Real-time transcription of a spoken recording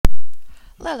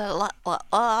La la la la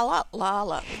la la la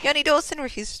la. Yoni Dawson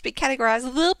refuses to be categorized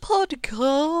as the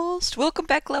podcast. Welcome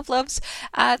back, love loves.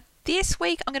 This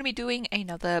week I'm going to be doing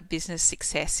another business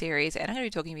success series, and I'm going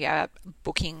to be talking about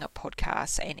booking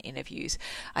podcasts and interviews.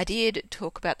 I did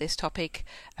talk about this topic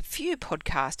a few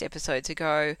podcast episodes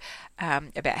ago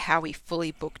about how we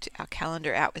fully booked our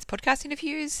calendar out with podcast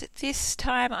interviews. This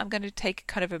time I'm going to take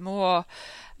kind of a more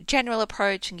general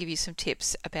approach and give you some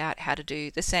tips about how to do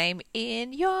the same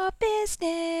in your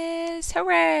business.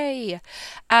 Hooray!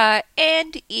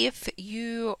 And if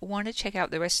you want to check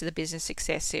out the rest of the business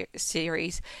success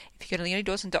series, if you go to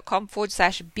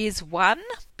leoniedawson.com/biz1,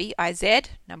 B-I-Z,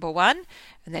 number 1,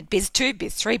 and then biz2,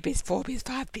 biz3, biz4,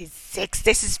 biz5, biz6.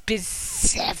 This is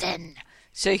biz7.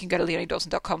 So you can go to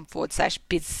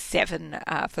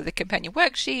leoniedawson.com/biz7 for the companion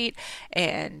worksheet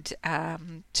and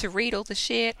to read all the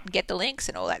shit and get the links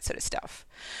and all that sort of stuff.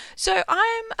 So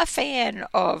I'm a fan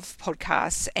of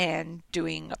podcasts and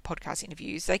doing podcast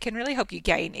interviews. They can really help you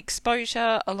gain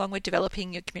exposure along with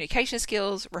developing your communication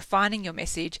skills, refining your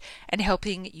message, and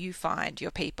helping you find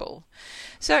your people.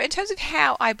 So in terms of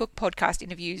how I book podcast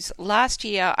interviews, last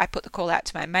year I put the call out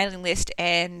to my mailing list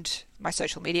and my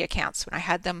social media accounts when I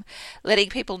had them, letting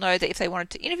people know that if they wanted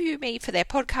to interview me for their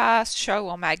podcast, show,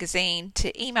 or magazine,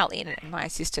 to email in and my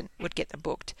assistant would get them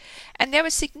booked. And there were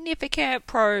significant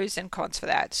pros and cons for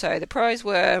that. So the pros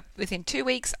were within 2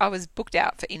 weeks I was booked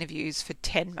out for interviews for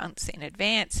 10 months in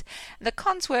advance. And the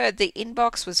cons were the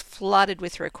inbox was flooded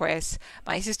with requests.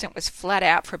 My assistant was flat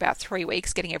out for about 3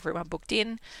 weeks getting everyone booked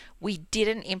in. We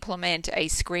didn't implement a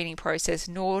screening process,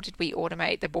 nor did we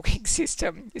automate the booking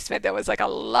system. This meant there was like a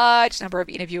large number of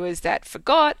interviewers that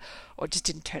forgot or just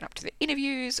didn't turn up to the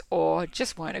interviews or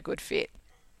just weren't a good fit.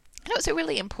 And it was a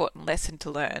really important lesson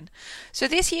to learn. So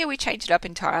this year we changed it up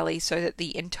entirely so that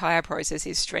the entire process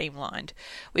is streamlined.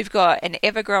 We've got an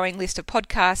ever-growing list of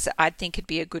podcasts that I think could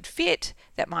be a good fit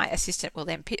that my assistant will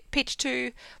then pitch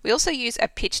to. We also use a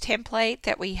pitch template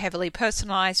that we heavily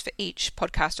personalize for each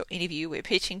podcast or interview we're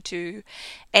pitching to.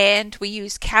 And we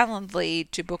use Calendly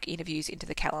to book interviews into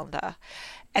the calendar.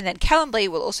 And then Calendly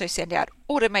will also send out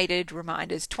automated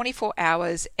reminders 24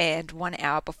 hours and 1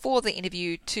 hour before the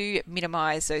interview to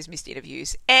minimize those missed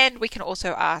interviews. And we can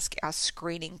also ask our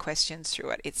screening questions through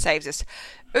it. It saves us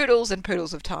oodles and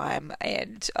poodles of time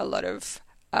and a lot of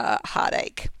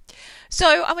heartache.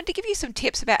 So I want to give you some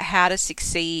tips about how to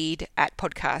succeed at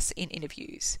podcasts in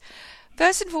interviews.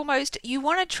 First and foremost, you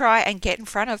want to try and get in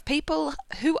front of people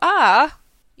who are,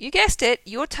 you guessed it,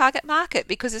 your target market,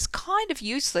 because it's kind of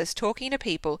useless talking to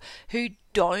people who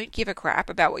don't give a crap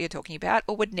about what you're talking about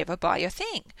or would never buy your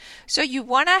thing. So you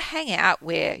want to hang out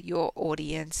where your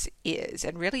audience is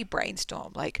and really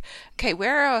brainstorm. Like, okay,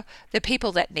 where are the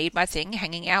people that need my thing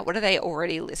hanging out? What are they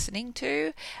already listening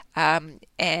to?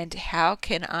 And how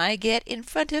can I get in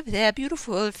front of their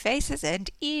beautiful faces and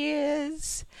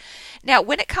ears? Now,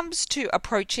 when it comes to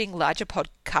approaching larger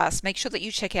podcasts, make sure that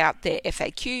you check out their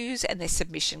FAQs and their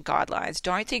submission guidelines.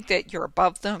 Don't think that you're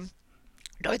above them.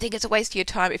 Don't think it's a waste of your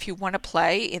time. If you want to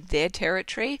play in their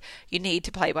territory, you need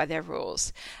to play by their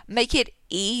rules. Make it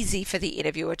easy for the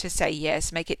interviewer to say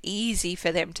yes. Make it easy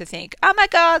for them to think, oh my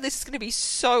God, this is going to be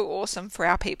so awesome for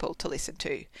our people to listen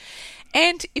to.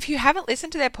 And if you haven't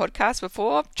listened to their podcast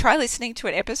before, try listening to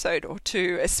an episode or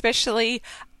two, especially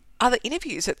other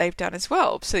interviews that they've done as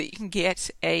well, so that you can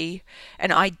get an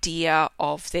idea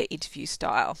of their interview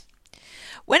style.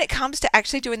 When it comes to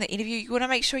actually doing the interview, you want to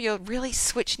make sure you're really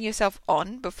switching yourself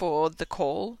on before the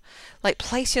call. Like,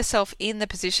 place yourself in the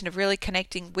position of really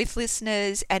connecting with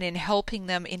listeners and in helping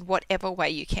them in whatever way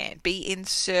you can. Be in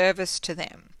service to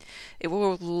them. It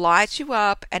will light you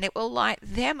up and it will light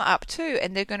them up too.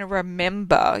 And they're going to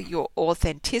remember your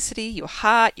authenticity, your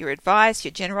heart, your advice,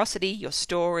 your generosity, your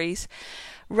stories,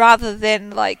 rather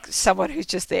than like someone who's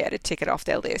just there to tick it off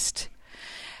their list.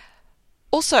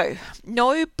 Also,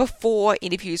 know before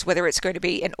interviews whether it's going to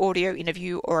be an audio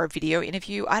interview or a video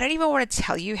interview. I don't even want to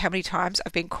tell you how many times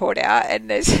I've been caught out, and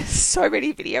there's so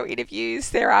many video interviews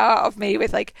there are of me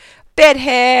with like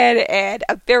bedhead and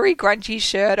a very grungy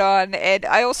shirt on, and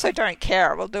I also don't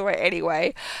care. I will do it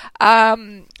anyway.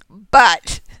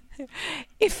 But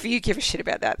if you give a shit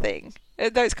about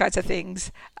those kinds of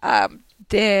things,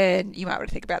 then you might want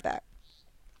to think about that.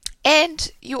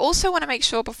 And you also want to make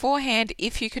sure beforehand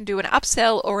if you can do an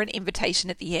upsell or an invitation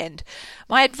at the end.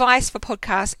 My advice for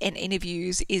podcasts and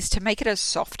interviews is to make it a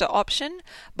softer option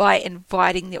by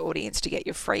inviting the audience to get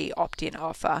your free opt-in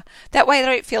offer. That way they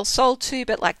don't feel sold to,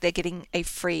 but like they're getting a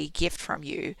free gift from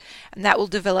you. And that will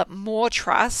develop more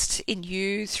trust in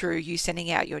you through you sending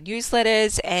out your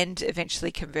newsletters and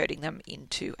eventually converting them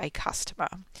into a customer.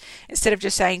 Instead of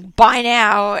just saying buy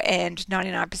now and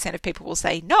 99% of people will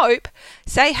say nope,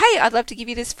 say hey, I'd love to give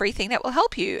you this free thing that will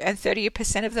help you. And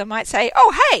 30% of them might say,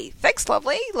 oh, hey, thanks,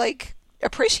 lovely. Like,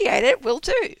 appreciate it. Will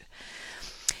do.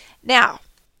 Now,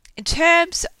 in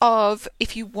terms of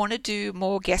if you want to do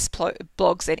more guest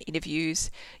blogs and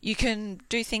interviews, you can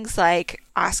do things like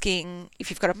asking if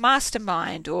you've got a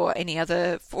mastermind or any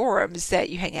other forums that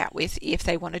you hang out with if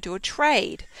they want to do a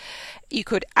trade. You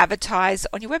could advertise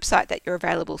on your website that you're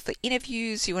available for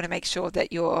interviews. You want to make sure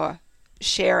that you're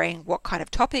sharing what kind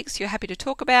of topics you're happy to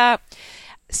talk about.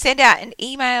 Send out an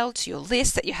email to your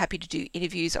list that you're happy to do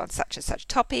interviews on such and such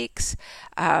topics.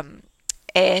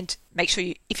 And make sure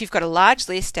if you've got a large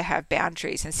list, to have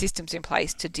boundaries and systems in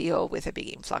place to deal with a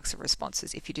big influx of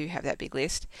responses if you do have that big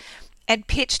list. And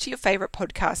pitch to your favorite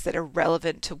podcasts that are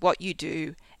relevant to what you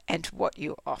do and what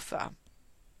you offer.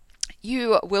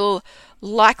 You will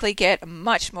likely get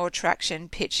much more traction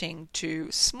pitching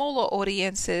to smaller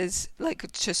audiences,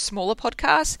 like to smaller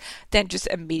podcasts, than just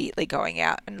immediately going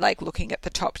out and like looking at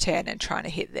the top 10 and trying to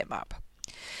hit them up.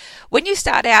 When you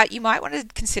start out, you might want to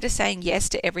consider saying yes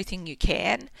to everything you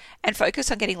can and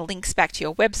focus on getting links back to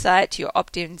your website, to your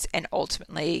opt-ins, and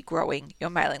ultimately growing your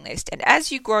mailing list. And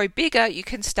as you grow bigger, you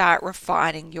can start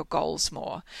refining your goals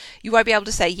more. You won't be able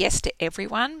to say yes to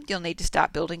everyone. You'll need to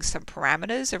start building some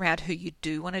parameters around who you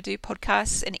do want to do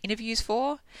podcasts and interviews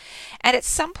for. And at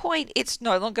some point, it's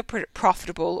no longer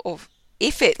profitable, or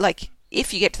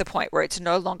if you get to the point where it's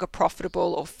no longer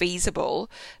profitable or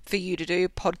feasible for you to do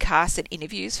podcasts and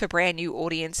interviews for brand new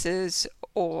audiences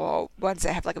or ones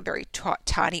that have like a very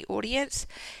tiny audience,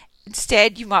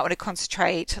 instead you might want to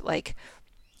concentrate like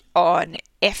on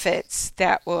efforts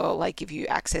that will like give you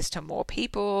access to more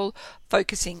people,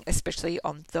 focusing especially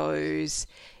on those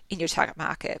in your target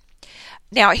market.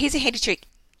 Now, here's a handy trick.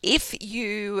 If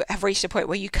you have reached a point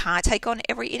where you can't take on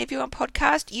every interview on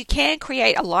podcast, you can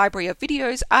create a library of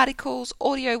videos, articles,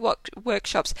 audio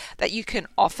workshops that you can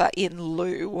offer in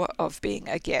lieu of being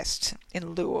a guest,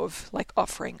 in lieu of like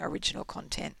offering original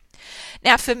content.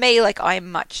 Now, for me, like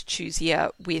I'm much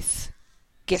choosier with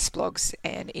guest blogs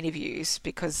and interviews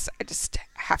because I just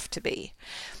have to be.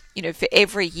 You know, for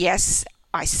every yes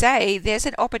I say, there's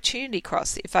an opportunity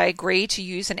cost. If I agree to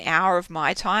use an hour of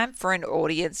my time for an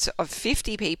audience of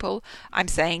 50 people, I'm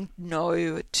saying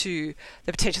no to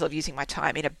the potential of using my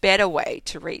time in a better way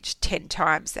to reach 10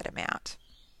 times that amount.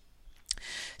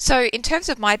 So in terms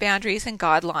of my boundaries and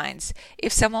guidelines,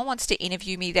 if someone wants to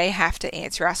interview me, they have to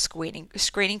answer our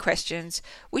screening questions,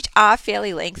 which are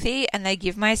fairly lengthy, and they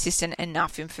give my assistant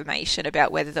enough information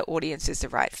about whether the audience is the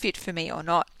right fit for me or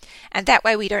not. And that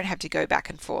way we don't have to go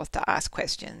back and forth to ask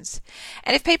questions.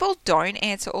 And if people don't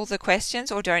answer all the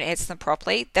questions or don't answer them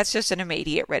properly, that's just an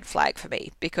immediate red flag for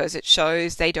me because it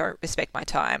shows they don't respect my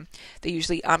time. They're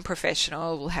usually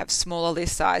unprofessional, will have smaller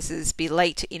list sizes, be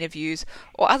late to interviews,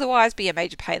 or otherwise be a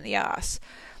major pain in the ass.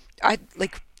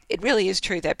 It really is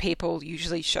true that people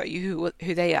usually show you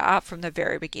who they are from the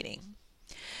very beginning.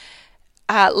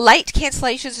 Late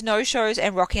cancellations, no-shows,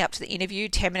 and rocking up to the interview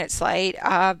 10 minutes late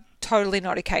are totally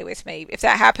not okay with me. If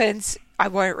that happens, I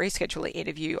won't reschedule the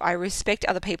interview. I respect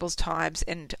other people's times,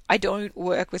 and I don't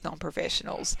work with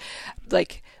non-professionals.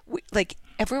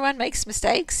 Everyone makes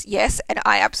mistakes, yes, and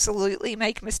I absolutely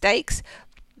make mistakes,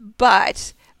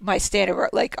 but my standard,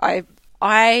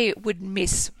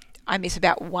 I miss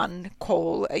about one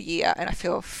call a year, and I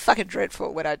feel fucking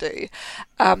dreadful when I do.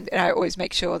 And I always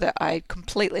make sure that I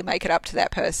completely make it up to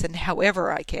that person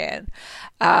however I can.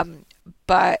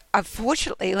 But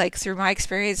unfortunately, through my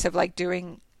experience of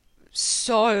doing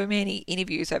so many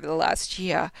interviews over the last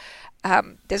year,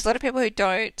 there's a lot of people who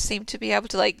don't seem to be able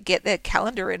to get their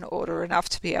calendar in order enough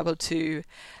to be able to,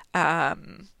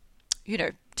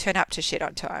 turn up to shit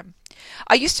on time.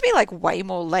 I used to be way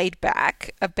more laid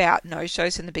back about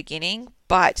no-shows in the beginning,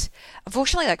 but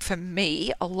unfortunately, for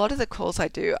me, a lot of the calls I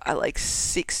do are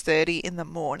 6:30 in the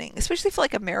morning, especially for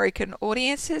American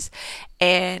audiences.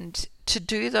 And to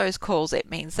do those calls, it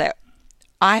means that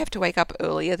I have to wake up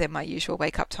earlier than my usual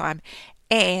wake-up time,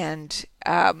 and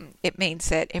it means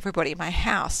that everybody in my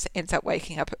house ends up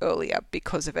waking up earlier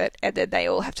because of it, and then they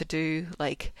all have to do,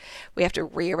 we have to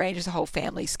rearrange the whole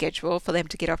family schedule for them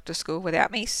to get off to school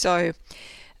without me. So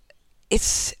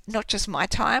it's not just my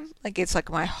time, like it's like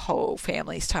my whole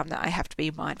family's time that I have to be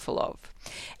mindful of.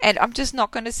 And I'm just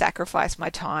not going to sacrifice my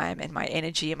time and my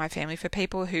energy and my family for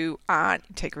people who aren't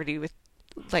integrity with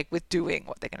doing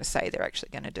what they're going to say they're actually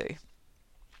going to do.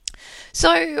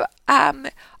 So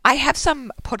I have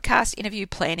some podcast interview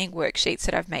planning worksheets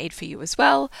that I've made for you as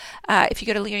well. If you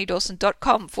go to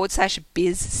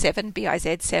leoniedawson.com/biz7,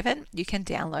 BIZ7, you can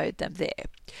download them there.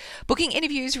 Booking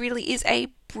interviews really is a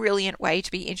brilliant way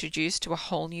to be introduced to a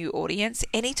whole new audience.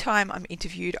 Anytime I'm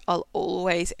interviewed, I'll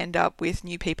always end up with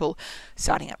new people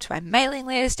signing up to my mailing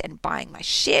list and buying my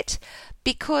shit,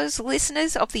 because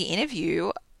listeners of the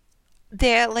interview,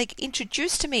 they're like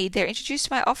introduced to me, they're introduced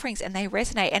to my offerings, and they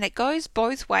resonate. And it goes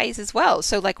both ways as well.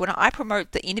 So like when I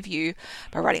promote the interview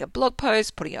by writing a blog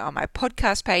post, putting it on my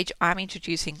podcast page, I'm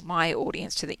introducing my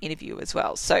audience to the interview as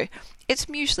well. So it's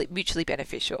mutually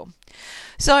beneficial.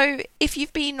 So if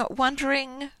you've been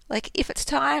wondering, like, if it's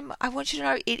time, I want you to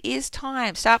know it is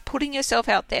time. Start putting yourself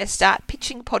out there. Start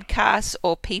pitching podcasts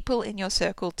or people in your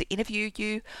circle to interview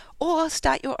you, or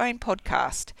start your own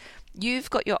podcast. You've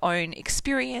got your own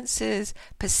experiences,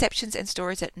 perceptions, and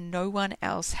stories that no one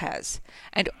else has,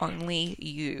 and only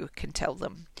you can tell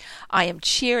them. I am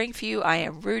cheering for you. I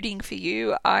am rooting for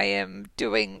you. I am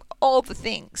doing all the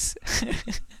things.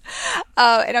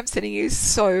 And I'm sending you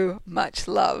so much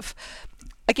love.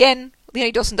 Again,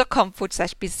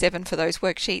 leoniedawson.com/biz7 for those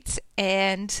worksheets,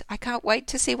 and I can't wait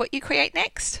to see what you create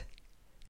next.